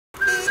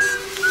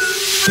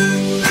Take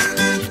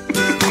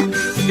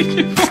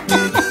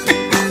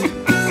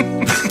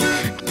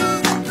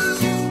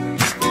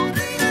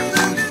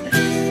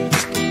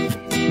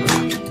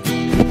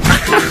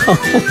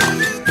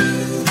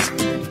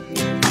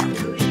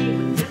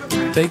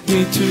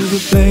me to the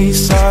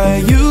place I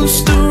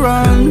used to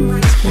run.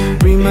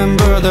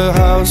 Remember the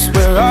house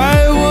where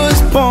I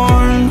was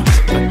born.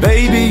 But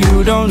baby,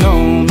 you don't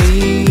know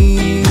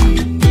me.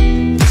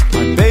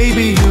 My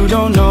baby, you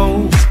don't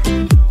know.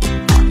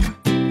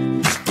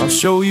 I'll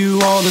show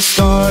you all the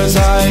stars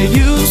I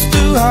used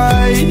to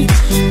hide.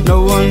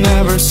 No one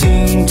ever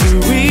seemed to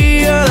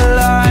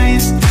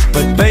realize.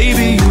 But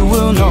baby, you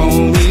will know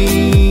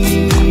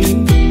me.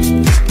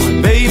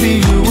 My baby,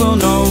 you will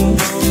know.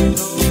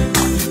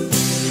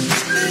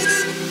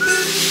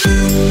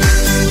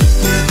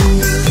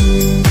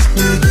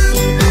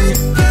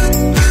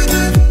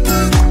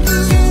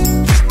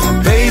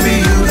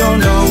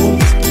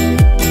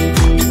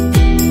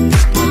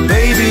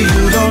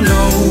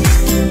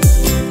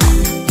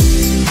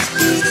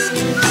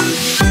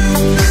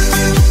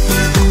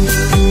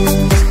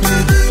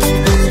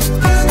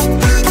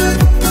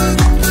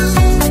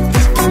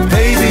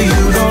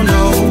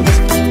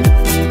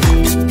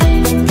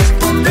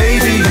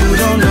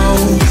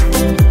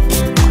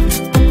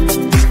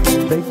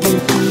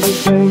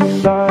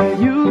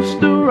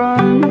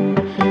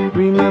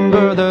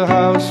 Remember the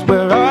house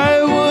where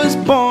I was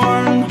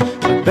born.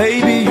 But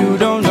baby, you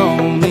don't know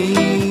me.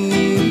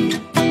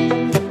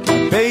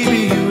 Baby,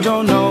 you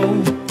don't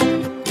know.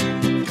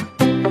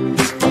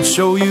 I'll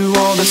show you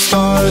all the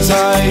stars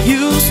I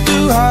used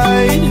to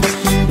hide.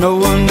 No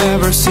one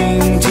ever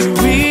seemed to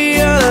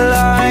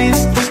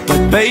realize.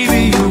 But baby,